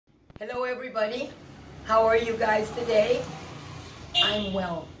Hello everybody, how are you guys today? I'm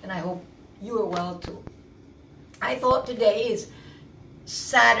well and I hope you are well too. I thought today is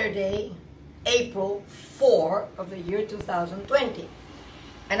Saturday, April 4 of the year 2020,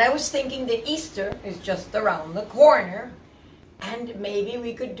 and I was thinking that Easter is just around the corner and maybe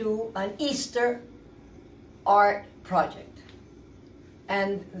we could do an Easter art project.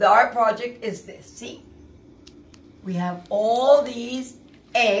 And the art project is this. See, we have all these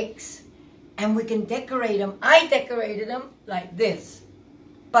eggs and we can decorate them. I decorated them like this,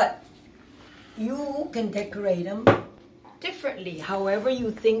 but you can decorate them differently, however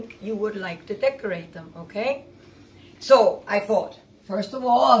you think you would like to decorate them, okay? So I thought, first of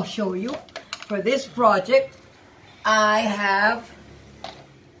all, I'll show you. For this project, I have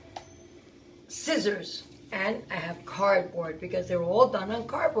scissors and I have cardboard because they're all done on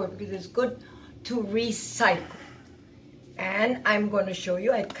cardboard because it's good to recycle. And I'm going to show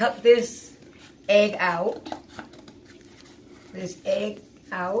you, I cut this egg out,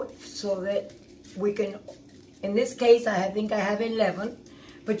 so that we can, in this case, I think I have 11,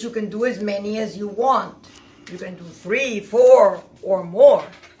 but you can do as many as you want. You can do 3, 4, or more.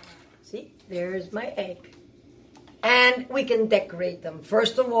 See, there's my egg. And we can decorate them.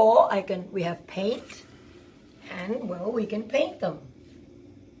 First of all, we have paint, and, well, we can paint them.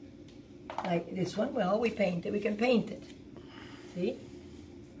 Like this one, well, we can paint it. See?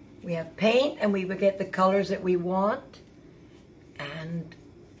 We have paint and we will get the colors that we want. And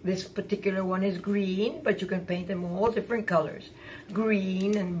this particular one is green, but you can paint them all different colors.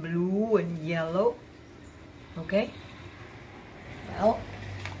 Green and blue and yellow. Okay? Well,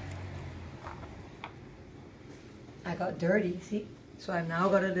 I got dirty, see? So I've now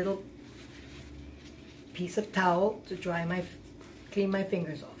got a little piece of towel to clean my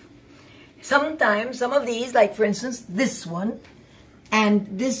fingers off. Sometimes, some of these, like for instance, this one, and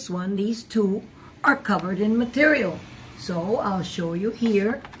this one, these two, are covered in material. So I'll show you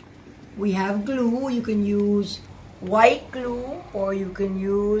here. We have glue. You can use white glue or you can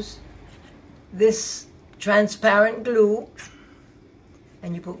use this transparent glue.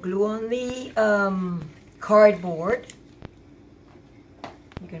 And you put glue on the cardboard.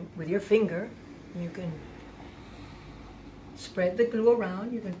 You can, with your finger, you can spread the glue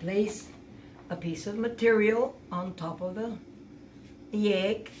around. You can place a piece of material on top of the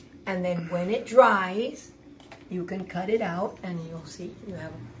egg, and then when it dries you can cut it out and you'll see you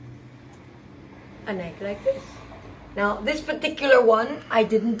have an egg like this. Now this particular one I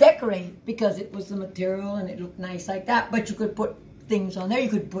didn't decorate because it was the material and it looked nice like that, but you could put things on there. You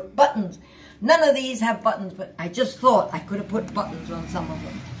could put buttons. None of these have buttons, but I just thought I could have put buttons on some of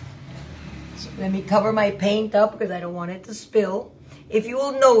them. So let me cover my paint up because I don't want it to spill. If you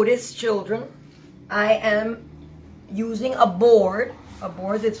will notice, children, I am using a board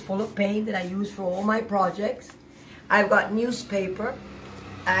that's full of paint that I use for all my projects. I've got newspaper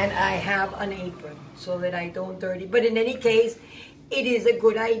and I have an apron so that I don't dirty. But in any case, it is a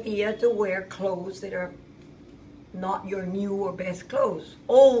good idea to wear clothes that are not your new or best clothes,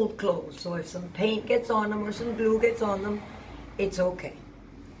 old clothes. So if some paint gets on them or some glue gets on them, it's okay.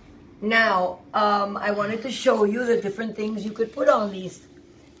 Now, I wanted to show you the different things you could put on these.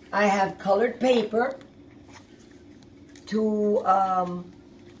 I have colored paper to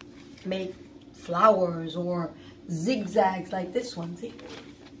make flowers or zigzags like this one. See?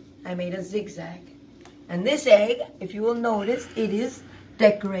 I made a zigzag. And this egg, if you will notice, it is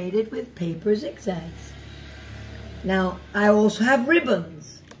decorated with paper zigzags. Now, I also have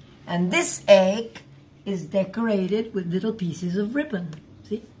ribbons. And this egg is decorated with little pieces of ribbon.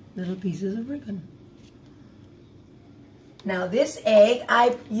 See? Little pieces of ribbon. Now this egg,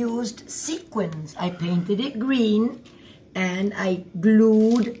 I used sequins. I painted it green and I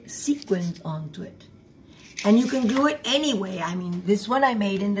glued sequins onto it. And you can glue it anyway. I mean, this one I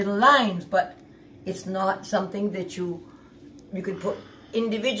made in little lines, but it's not something that you could put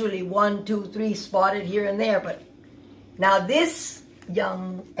individually, 1, 2, 3 spotted here and there. But now this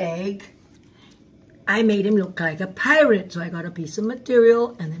young egg, I made him look like a pirate. So I got a piece of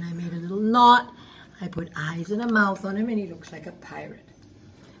material and then I made a little knot. I put eyes and a mouth on him and he looks like a pirate.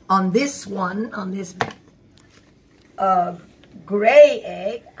 On this one, on this gray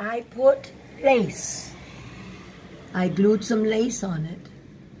egg, I put lace. I glued some lace on it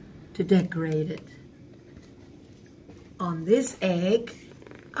to decorate it. On this egg,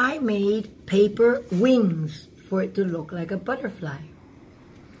 I made paper wings for it to look like a butterfly.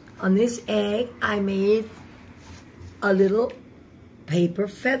 On this egg, I made a little paper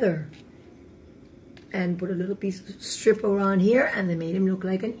feather and put a little piece of strip around here and they made him look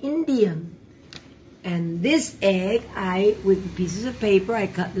like an Indian. And this egg, with pieces of paper, I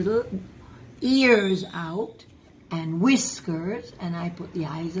cut little ears out and whiskers, and I put the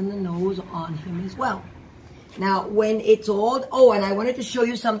eyes and the nose on him as well. Now, when it's all, oh, and I wanted to show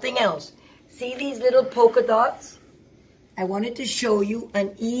you something else. See these little polka dots? I wanted to show you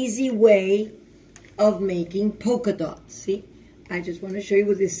an easy way of making polka dots. See? I just want to show you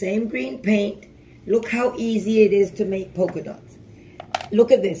with the same green paint. Look how easy it is to make polka dots.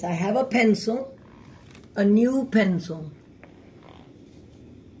 Look at this. I have a pencil, a new pencil.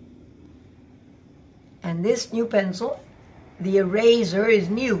 And this new pencil, the eraser is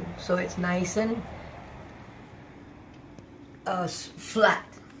new, so it's nice and flat.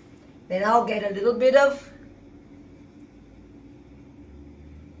 Then I'll get a little bit of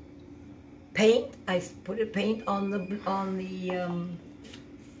paint. I put a paint on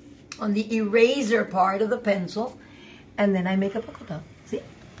the eraser part of the pencil, and then I make a polka dot. See?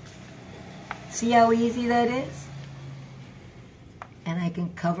 See how easy that is? And I can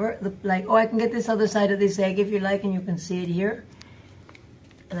cover I can get this other side of this egg if you like, and you can see it here.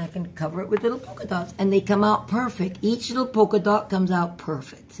 And I can cover it with little polka dots, and they come out perfect. Each little polka dot comes out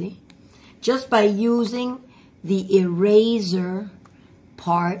perfect, see? Just by using the eraser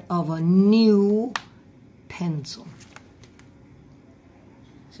part of a new pencil.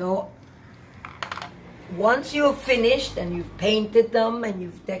 So once you've finished and you've painted them and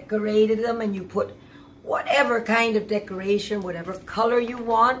you've decorated them and you put whatever kind of decoration, whatever color you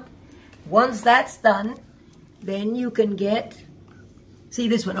want, once that's done, then you can get, see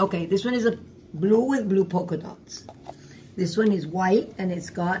this one, okay, this one is a blue with blue polka dots. This one is white and it's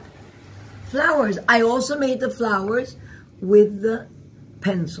got flowers. I also made the flowers with the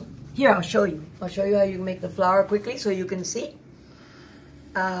pencil. Here, I'll show you. I'll show you how you make the flower quickly so you can see.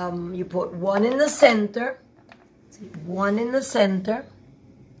 You put one in the center, see, one in the center,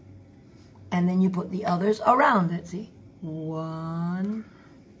 and then you put the others around it, see? 1,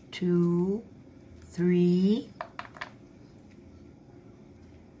 2, 3,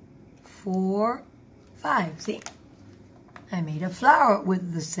 4, 5, see? I made a flower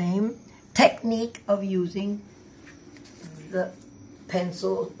with the same technique of using the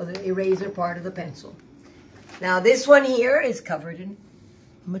pencil, or the eraser part of the pencil. Now this one here is covered in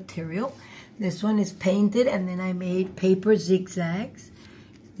material. This one is painted, and then I made paper zigzags.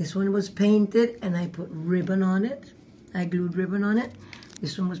 This one was painted and I put ribbon on it. I glued ribbon on it.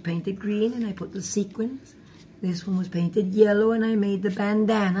 This one was painted green and I put the sequins. This one was painted yellow and I made the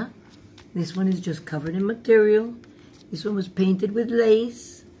bandana. This one is just covered in material. This one was painted with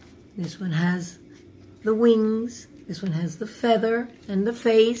lace. This one has the wings. This one has the feather and the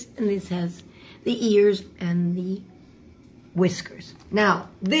face, and this has the ears and the whiskers. Now,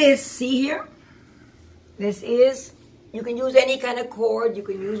 this, see here? This is, you can use any kind of cord. You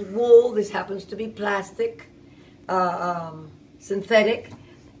can use wool. This happens to be plastic, synthetic.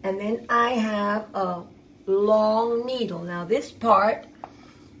 And then I have a long needle. Now, this part,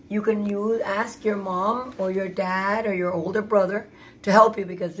 you can use, ask your mom or your dad or your older brother to help you,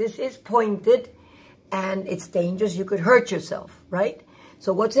 because this is pointed and it's dangerous. You could hurt yourself, right?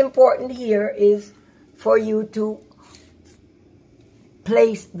 So what's important here is for you to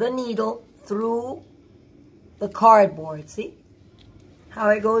place the needle through the cardboard. See how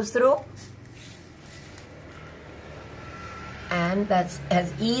it goes through? And that's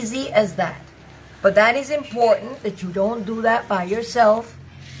as easy as that. But that is important that you don't do that by yourself,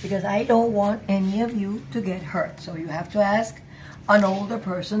 because I don't want any of you to get hurt. So you have to ask an older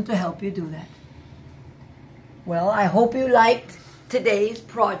person to help you do that. Well, I hope you liked today's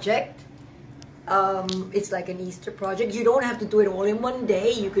project. It's like an Easter project. You don't have to do it all in one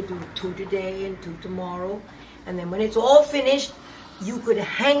day. You could do 2 today and 2 tomorrow. And then when it's all finished, you could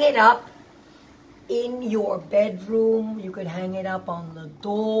hang it up in your bedroom. You could hang it up on the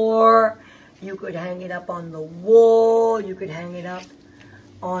door. You could hang it up on the wall. You could hang it up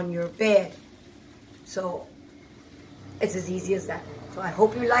on your bed. So it's as easy as that. So I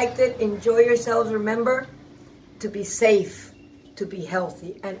hope you liked it. Enjoy yourselves. Remember to be safe, to be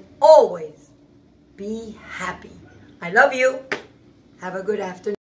healthy, and always be happy. I love you. Have a good afternoon.